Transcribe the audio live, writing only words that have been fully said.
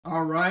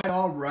All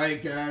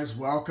right, guys,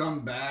 welcome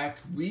back.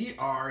 We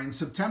are in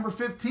September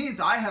 15th.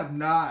 I have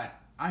not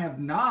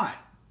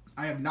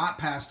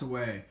passed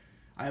away.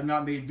 I have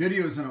not made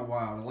videos in a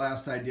while. The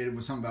last I did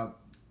was something about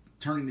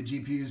turning the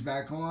GPUs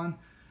back on,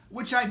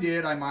 which I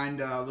did. I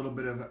mined a little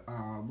bit of,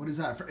 what is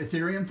that, for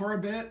Ethereum for a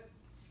bit.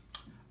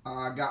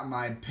 Got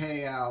my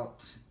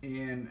payout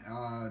in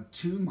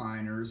 2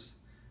 miners,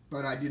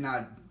 but I did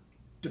not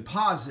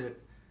deposit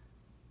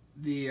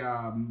the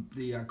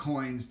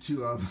coins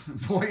to a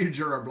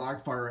Voyager or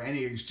BlockFi or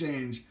any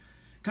exchange,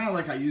 kind of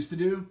like I used to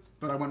do,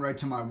 but I went right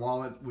to my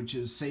wallet, which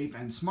is safe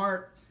and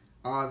smart.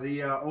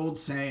 The old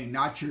saying,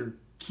 not your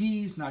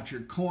keys, not your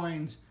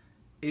coins,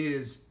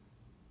 is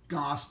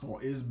gospel,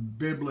 is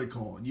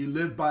biblical. You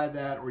live by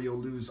that or you'll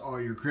lose all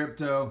your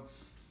crypto.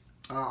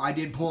 I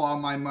did pull all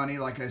my money,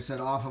 like I said,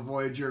 off of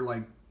Voyager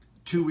like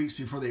 2 weeks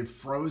before they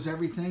froze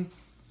everything.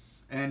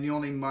 And the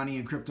only money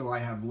in crypto I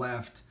have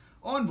left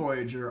on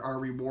Voyager are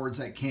rewards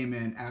that came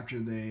in after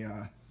they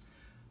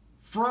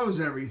froze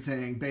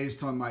everything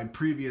based on my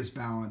previous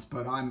balance.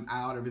 But I'm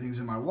out. Everything's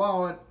in my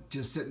wallet,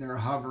 just sitting there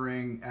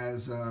hovering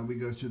as we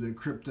go through the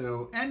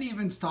crypto and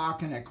even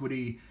stock and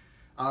equity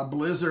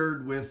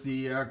blizzard with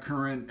the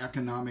current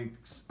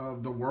economics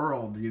of the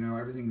world. You know,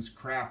 everything's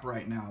crap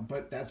right now,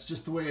 but that's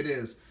just the way it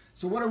is.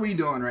 So what are we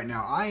doing right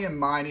now? I am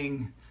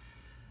mining.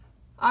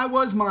 I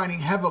was mining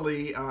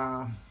heavily,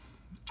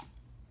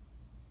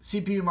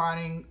 CPU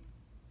mining,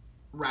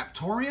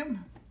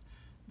 Raptorium.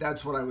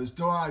 That's what I was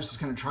doing. I was just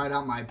going to try it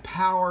out. My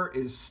power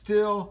is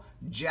still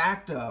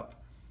jacked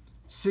up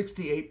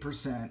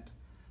 68%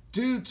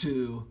 due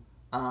to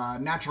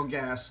natural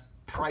gas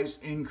price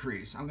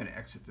increase. I'm going to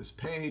exit this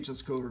page.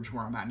 Let's go over to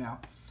where I'm at now.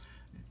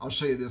 I'll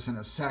show you this in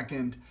a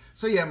second.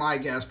 So yeah, my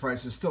gas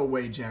price is still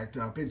way jacked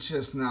up. It's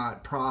just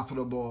not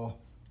profitable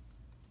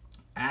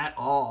at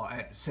all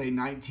at, say,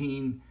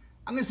 19,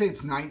 I'm going to say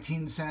it's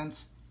 19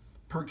 cents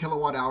per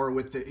kilowatt hour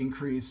with the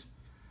increase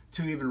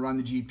to even run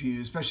the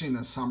GPU, especially in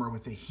the summer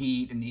with the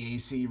heat and the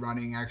AC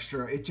running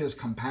extra. It just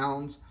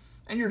compounds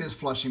and you're just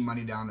flushing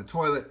money down the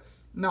toilet.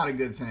 Not a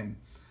good thing.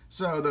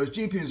 So those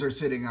GPUs are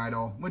sitting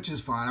idle, which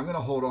is fine. I'm going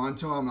to hold on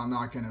to them. I'm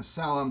not going to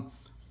sell them.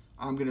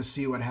 I'm going to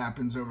see what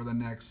happens over the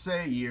next,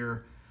 say,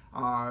 year.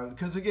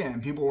 Because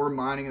again, people were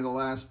mining in the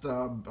last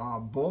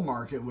bull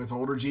market with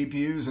older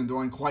GPUs and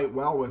doing quite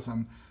well with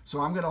them.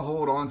 So I'm going to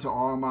hold on to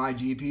all my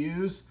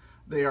GPUs.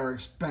 They are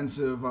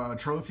expensive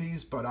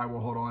trophies, but I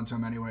will hold on to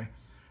them anyway.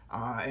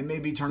 And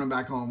maybe turn them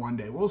back on one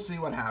day. We'll see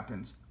what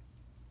happens.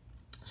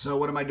 So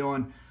what am I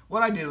doing?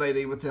 What I did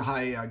lately with the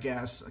high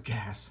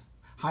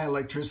high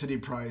electricity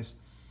price,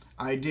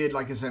 I did,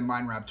 like I said,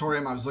 mine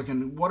Raptorium. I was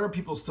looking, what are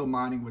people still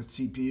mining with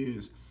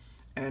CPUs?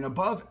 And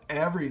above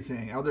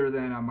everything, other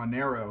than a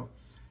Monero,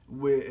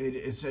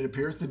 it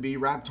appears to be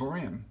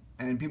Raptorium.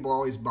 And people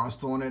always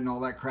bust on it and all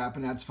that crap,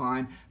 and that's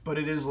fine. But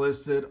it is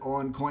listed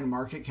on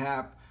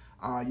CoinMarketCap.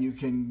 You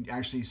can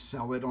actually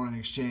sell it on an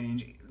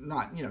exchange.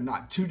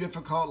 Not too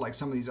difficult like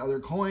some of these other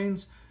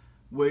coins,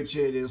 which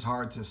it is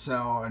hard to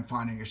sell and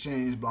find an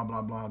exchange, blah,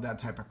 blah, blah, that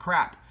type of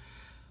crap.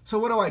 So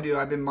what do?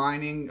 I've been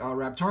mining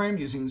Raptorium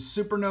using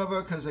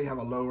Supernova because they have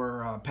a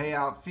lower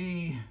payout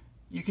fee.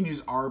 You can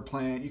use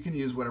R-Plant. You can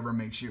use whatever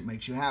makes you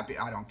happy.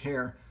 I don't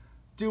care.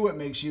 Do what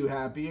makes you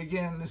happy.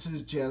 Again, this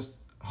is just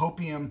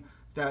hopium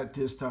that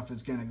this stuff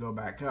is going to go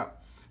back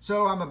up.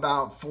 So I'm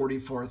about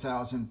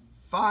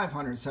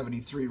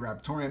 44,573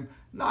 Raptorium.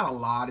 Not a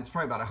lot. It's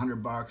probably about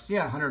 $100.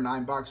 Yeah,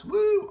 $109.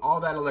 Woo! All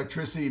that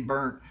electricity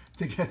burnt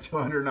to get to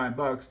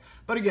 $109.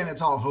 But again,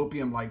 it's all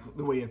hopium, like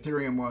the way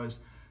Ethereum was,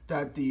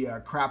 that the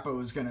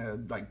crapo is going to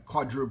like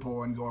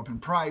quadruple and go up in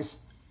price.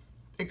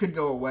 It could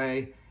go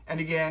away. And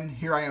again,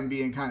 here I am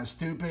being kind of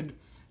stupid.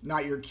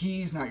 Not your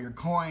keys, not your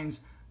coins.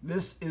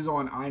 This is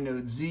on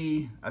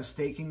iNodeZ, a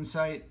staking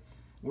site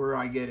where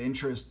I get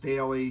interest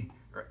daily,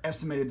 or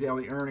estimated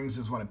daily earnings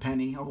is what, a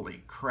penny?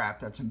 Holy crap,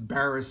 that's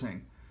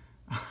embarrassing.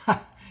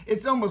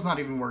 It's almost not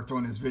even worth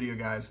doing this video,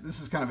 guys. This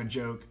is kind of a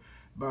joke,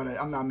 but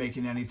I'm not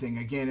making anything.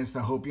 Again, it's the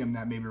hopium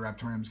that maybe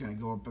Raptorium is going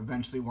to go up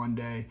eventually one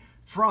day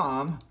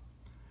from,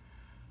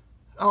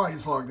 oh, I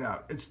just logged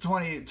out. It's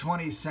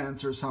 20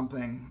 cents or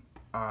something.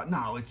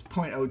 No, it's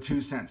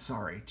 0.02 cents,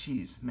 sorry.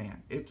 Jeez,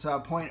 man. It's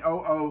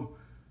 0.00,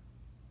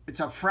 it's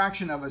a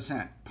fraction of a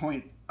cent.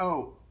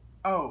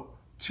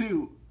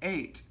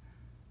 0.0028.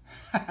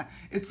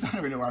 It's not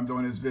even know why I'm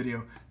doing this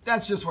video.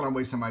 That's just what I'm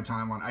wasting my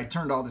time on. I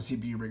turned all the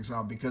CPU rigs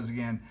off because,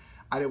 again,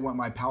 I didn't want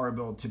my power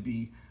bill to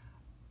be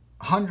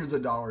hundreds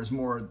of dollars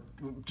more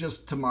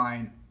just to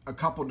mine a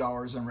couple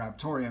dollars on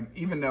Raptorium,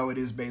 even though it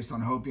is based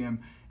on hopium.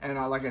 And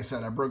like I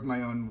said, I broke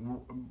my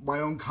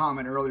own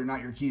comment earlier,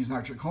 not your keys,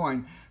 not your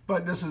coin.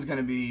 But this is going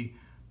to be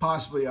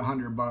possibly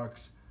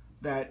 $100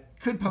 that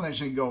could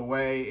potentially go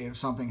away if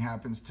something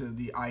happens to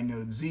the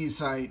iNodeZ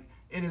site.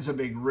 It is a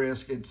big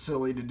risk. It's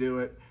silly to do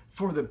it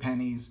for the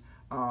pennies.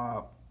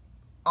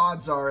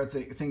 Odds are, if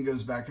the thing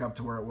goes back up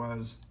to where it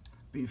was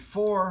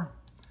before,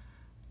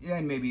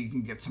 yeah, maybe you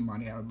can get some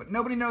money out of it. But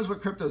nobody knows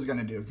what crypto is going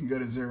to do. It can go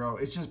to zero.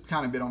 It's just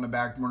kind of been on the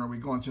back burner. We're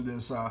going through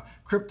this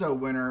crypto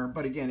winter.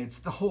 But again, it's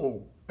the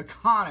whole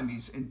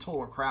economy's in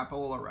total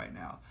crapola right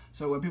now.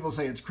 So when people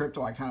say it's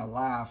crypto, I kind of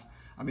laugh.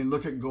 I mean,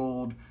 look at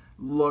gold,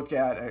 look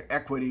at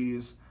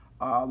equities,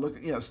 look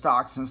at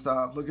stocks and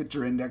stuff. Look at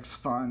your index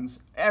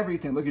funds,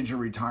 everything. Look at your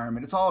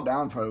retirement. It's all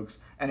down, folks,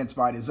 and it's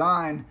by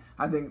design.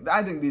 I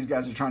think these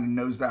guys are trying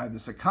to nosedive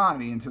this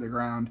economy into the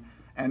ground,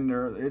 and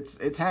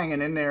it's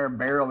hanging in there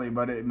barely,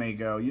 but it may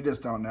go. You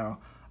just don't know.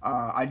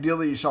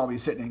 Ideally, you should all be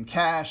sitting in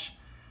cash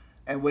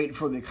and wait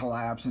for the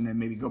collapse, and then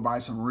maybe go buy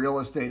some real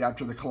estate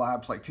after the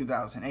collapse, like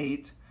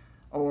 2008,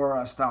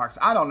 or stocks.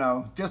 I don't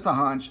know. Just a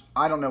hunch.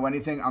 I don't know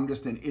anything. I'm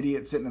just an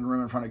idiot sitting in a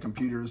room in front of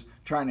computers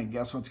trying to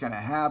guess what's going to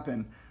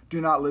happen. Do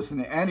not listen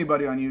to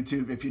anybody on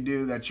YouTube. If you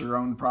do, that's your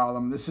own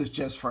problem. This is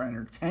just for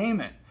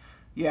entertainment.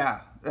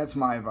 Yeah, that's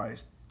my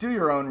advice. Do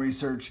your own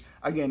research.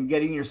 Again,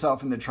 getting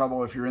yourself into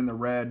trouble if you're in the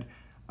red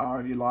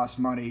or if you lost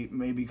money,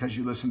 maybe because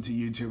you listen to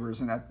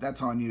YouTubers, and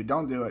that's on you.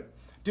 Don't do it.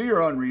 Do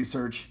your own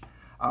research.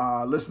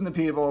 Listen to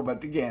people,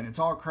 but again, it's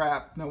all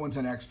crap. No one's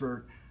an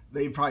expert.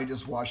 They probably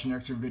just watched an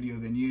extra video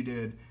than you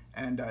did,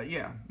 and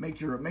yeah, make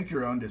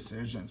your own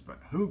decisions. But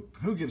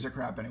who gives a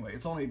crap anyway?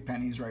 It's only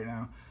pennies right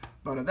now.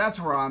 But that's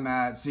where I'm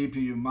at.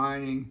 CPU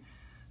mining.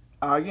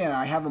 Again,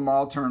 I have them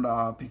all turned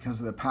off because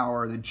of the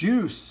power, the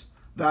juice,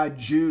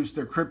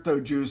 the crypto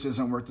juice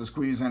isn't worth the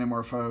squeeze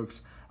anymore,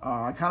 folks.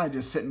 I kind of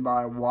just sitting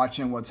by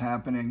watching what's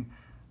happening.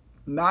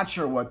 Not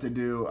sure what to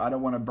do. I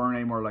don't want to burn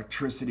any more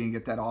electricity and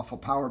get that awful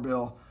power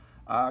bill.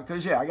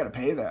 Because, yeah, I got to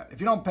pay that.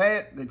 If you don't pay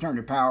it, they turn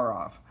your power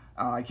off.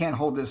 I can't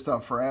hold this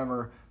stuff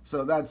forever.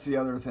 So that's the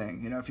other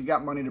thing. If you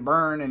got money to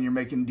burn and you're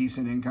making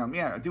decent income,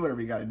 yeah, do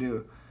whatever you got to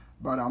do.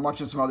 But I'm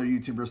watching some other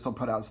YouTubers still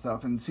put out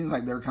stuff, and it seems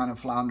like they're kind of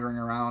floundering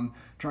around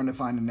trying to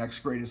find the next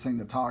greatest thing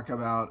to talk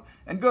about.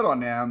 And good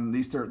on them. At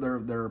least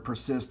they're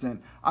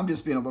persistent. I'm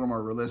just being a little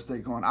more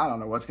realistic, going, I don't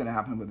know what's going to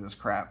happen with this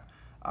crap.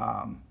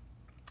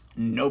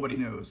 Nobody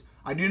knows.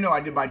 I do know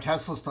I did buy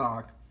Tesla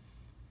stock,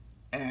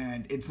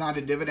 and it's not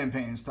a dividend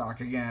paying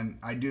stock. Again,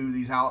 I do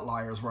these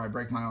outliers where I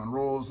break my own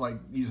rules, like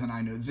using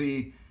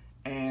iNodeZ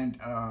and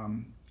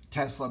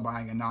Tesla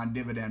buying a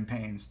non-dividend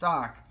paying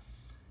stock.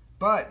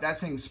 But that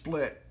thing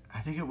split. I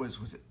think it was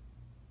it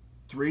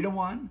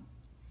 3-to-1?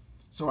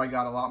 So I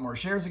got a lot more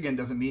shares. Again,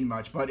 doesn't mean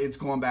much, but it's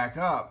going back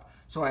up.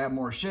 So I have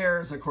more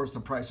shares. Of course, the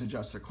price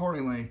adjusts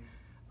accordingly.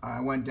 I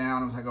went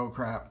down. I was like, oh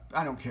crap,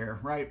 I don't care,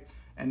 right?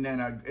 And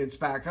then it's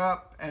back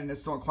up, and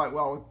it's doing quite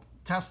well with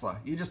Tesla.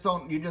 You just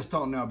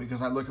don't know,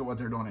 because I look at what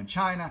they're doing in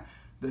China,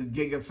 the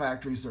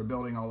gigafactories they're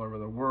building all over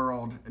the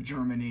world,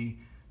 Germany,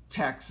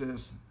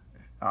 Texas,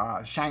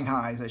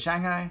 Shanghai. Is it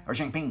Shanghai or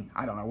Chongqing?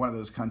 I don't know. One of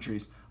those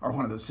countries or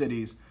one of those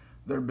cities.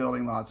 They're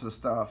building lots of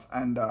stuff,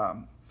 and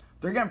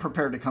they're getting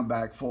prepared to come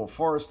back full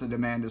force. The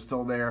demand is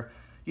still there.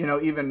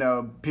 Even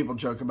though people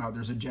joke about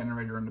there's a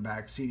generator in the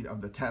back seat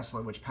of the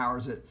Tesla which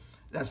powers it.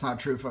 That's not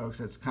true, folks.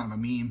 That's kind of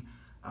a meme.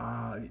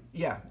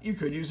 Yeah, you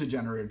could use a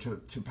generator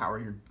to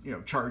power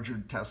your, charge your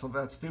Tesla.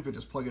 That's stupid.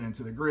 Just plug it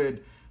into the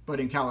grid. But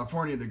in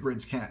California, the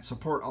grids can't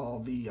support all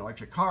the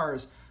electric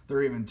cars.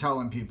 They're even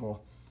telling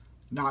people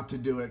not to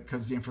do it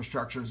because the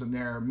infrastructure isn't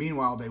there.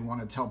 Meanwhile, they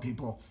want to tell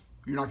people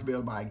you're not going to be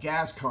able to buy a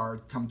gas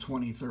car come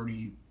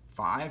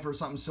 2035 or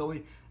something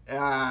silly.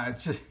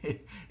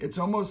 It's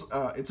almost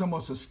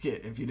a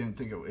skit. If you didn't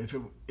think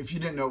if you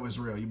didn't know it was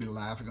real, you'd be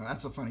laughing.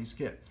 That's a funny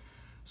skit.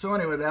 So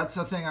anyway, that's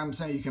the thing I'm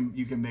saying.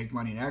 You can make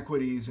money in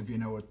equities if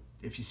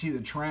if you see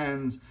the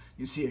trends,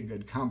 you see a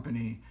good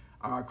company.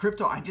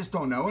 Crypto, I just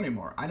don't know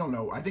anymore. I don't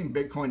know. I think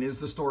Bitcoin is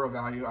the store of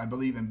value. I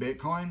believe in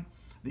Bitcoin.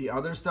 The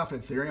other stuff,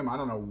 Ethereum, I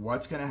don't know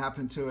what's going to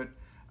happen to it.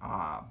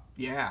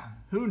 Yeah,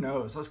 who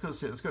knows? Let's go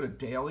see. Let's go to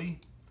daily.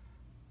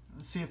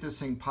 Let's see if this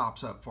thing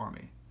pops up for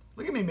me.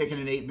 Look at me making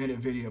an 8-minute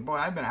video. Boy,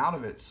 I've been out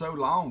of it so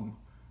long.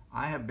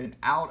 I have been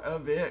out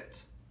of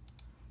it.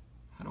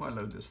 How do I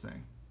load this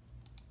thing?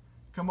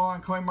 Come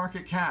on,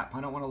 CoinMarketCap.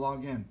 I don't want to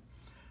log in.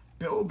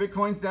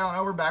 Bitcoin's down.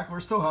 Oh, we're back. We're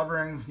still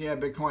hovering. Yeah,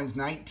 Bitcoin's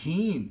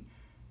 19.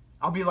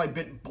 I'll be like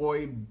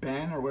BitBoy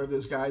Ben or whatever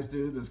those guys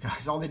do. Those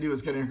guys, all they do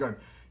is get in here and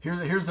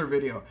go, here's their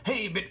video.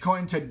 Hey,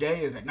 Bitcoin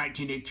today is at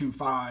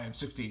 19,825,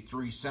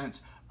 63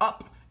 cents.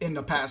 Up in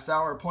the past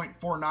hour,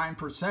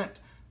 0.49%.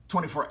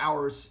 24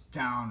 hours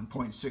down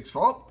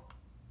 0.64.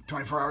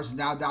 24 hours is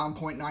now down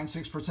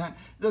 0.96%.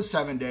 The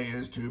 7-day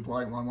is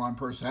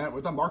 2.11%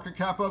 with a market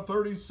cap of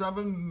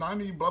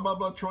 3790 blah blah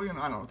blah trillion.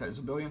 I don't know what that is,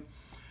 a billion.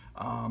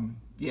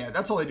 Yeah,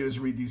 that's all they do is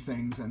read these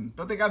things,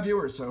 but they got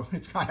viewers, so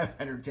it's kind of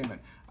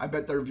entertainment. I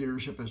bet their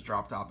viewership has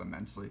dropped off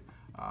immensely.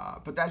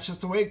 But that's just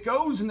the way it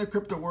goes in the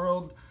crypto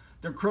world.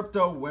 The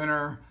crypto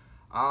winner.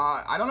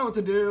 I don't know what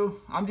to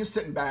do. I'm just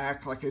sitting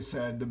back. Like I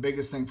said, the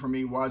biggest thing for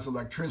me was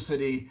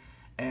electricity.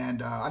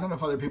 And I don't know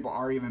if other people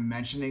are even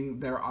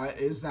mentioning there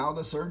is now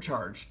the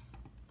surcharge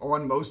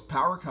on most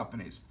power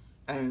companies.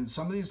 And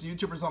some of these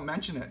YouTubers don't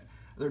mention it.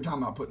 They're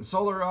talking about putting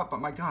solar up, but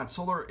my God,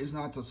 solar is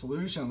not the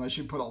solution unless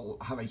you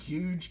have a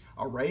huge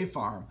array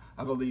farm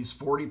of at least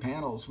 40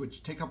 panels,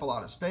 which take up a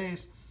lot of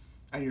space,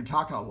 and you're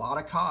talking a lot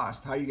of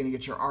cost. How are you going to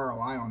get your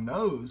ROI on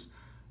those?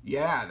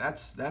 Yeah,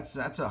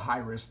 that's a high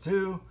risk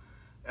too.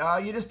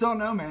 You just don't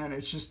know, man.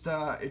 It's just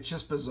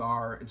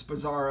bizarre. It's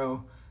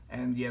bizarro,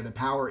 and yeah, the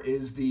power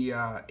is the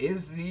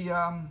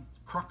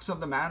crux of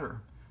the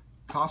matter.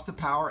 Cost of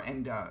power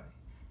and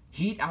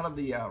heat out of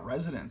the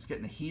residents,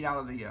 getting the heat out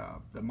of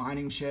the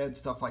mining shed,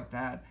 stuff like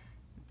that.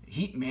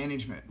 Heat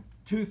management,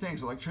 two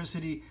things: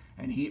 electricity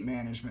and heat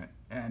management.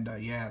 And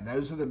yeah,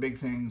 those are the big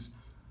things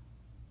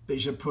they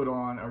should put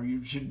on, or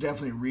you should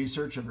definitely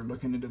research if you're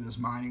looking into this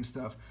mining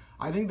stuff.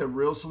 I think the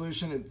real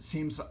solution, it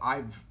seems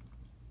I've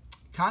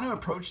kind of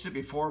approached it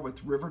before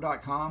with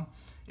river.com,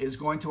 is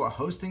going to a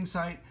hosting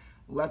site,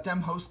 let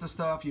them host the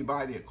stuff. You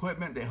buy the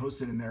equipment, they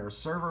host it in their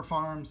server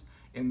farms,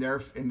 in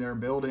their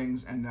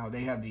buildings, and now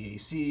they have the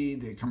AC,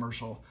 the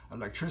commercial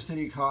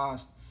electricity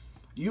cost.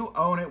 You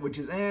own it, which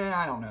is,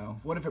 I don't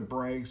know. What if it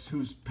breaks?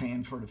 Who's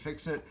paying for to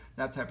fix it?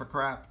 That type of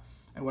crap.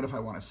 And what if I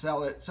want to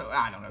sell it? So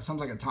I don't know,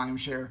 something like a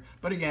timeshare.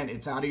 But again,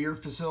 it's out of your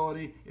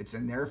facility, it's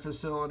in their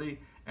facility,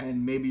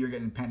 and maybe you're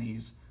getting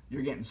pennies.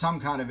 You're getting some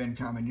kind of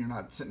income, and you're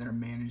not sitting there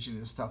managing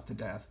this stuff to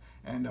death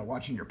and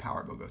watching your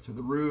power bill go through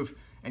the roof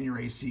and your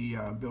AC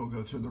bill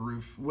go through the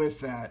roof with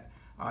that.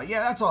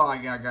 Yeah, that's all I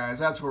got, guys.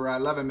 That's where we're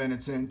at, 11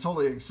 minutes in.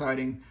 Totally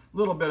exciting.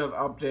 Little bit of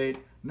update.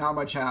 Not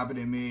much happened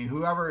to me.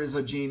 Whoever is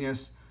a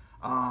genius,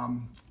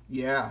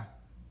 yeah.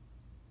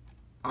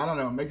 I don't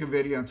know. Make a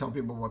video and tell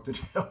people what to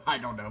do. I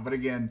don't know. But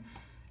again,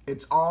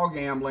 it's all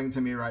gambling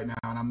to me right now,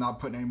 and I'm not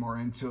putting any more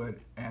into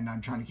it. And I'm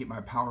trying to keep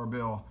my power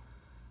bill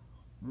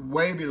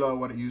way below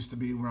what it used to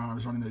be when I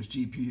was running those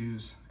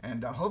GPUs.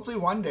 And hopefully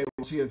one day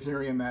we'll see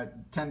Ethereum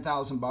at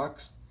 10,000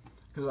 bucks,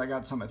 because I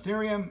got some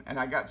Ethereum and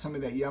I got some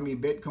of that yummy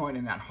Bitcoin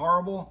and that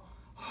horrible,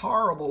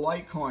 horrible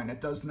Litecoin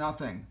that does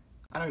nothing.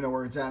 I don't know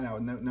where it's at now.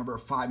 Number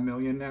 5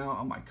 million now.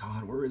 Oh my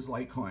God, where is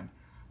Litecoin?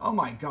 Oh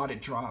my God,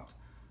 it dropped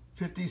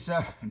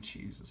 57.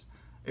 Jesus.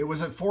 It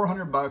was at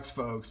 400 bucks,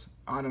 folks.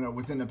 I don't know,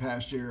 within the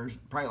past year,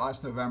 probably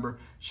last November.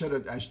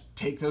 I should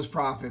take those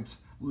profits.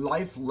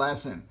 Life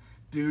lesson.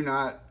 Do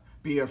not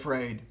be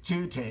afraid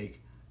to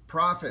take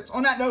profits.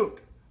 On that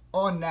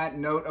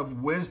note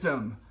of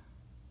wisdom,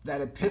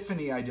 that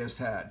epiphany I just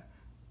had,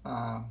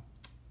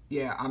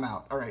 yeah, I'm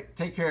out. All right,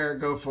 take care,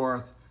 go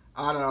forth.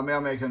 I don't know, maybe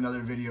I'll make another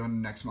video in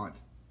the next month.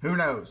 Who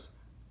knows?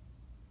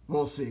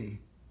 We'll see.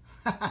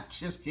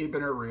 Just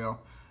keeping it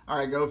real. All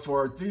right, go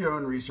forth, do your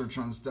own research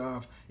on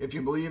stuff. If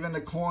you believe in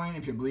the coin,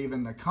 if you believe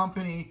in the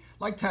company,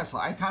 like Tesla,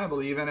 I kind of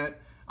believe in it.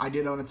 I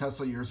did own a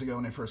Tesla years ago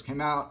when it first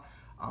came out.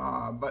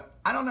 But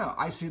I don't know.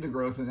 I see the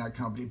growth in that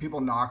company.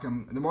 People knock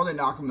them. The more they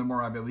knock them, the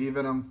more I believe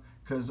in them,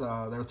 because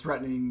they're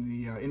threatening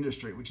the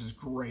industry, which is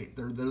great.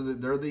 They're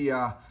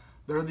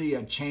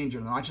the changer.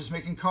 They're not just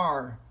making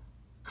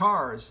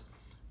cars.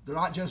 They're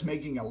not just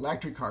making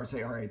electric cars.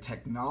 They are a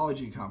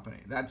technology company.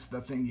 That's the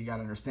thing you got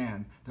to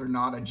understand. They're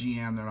not a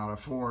GM. They're not a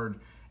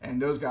Ford,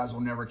 and those guys will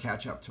never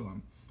catch up to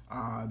them.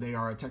 They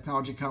are a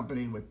technology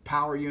company with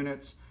power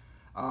units.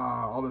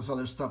 All this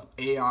other stuff,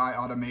 AI,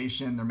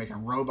 automation. They're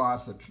making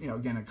robots that,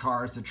 again, the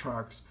cars, the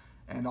trucks,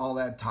 and all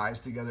that ties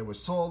together with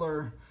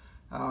solar,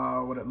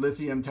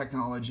 lithium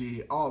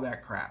technology, all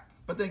that crap.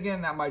 But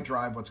again, that might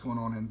drive what's going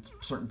on in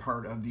a certain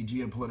part of the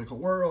geopolitical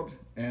world,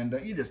 and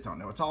you just don't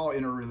know. It's all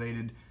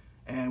interrelated,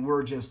 and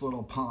we're just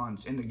little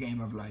pawns in the game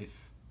of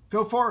life.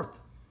 Go forth,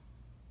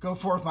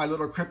 my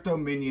little crypto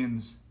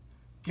minions.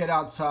 Get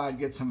outside,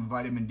 get some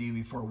vitamin D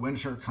before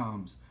winter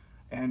comes.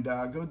 And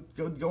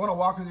go on a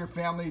walk with your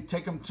family.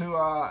 Take them to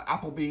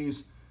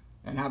Applebee's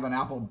and have an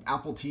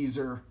apple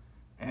teaser,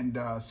 and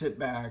sit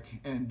back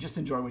and just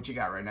enjoy what you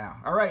got right now.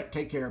 All right,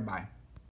 take care. Bye.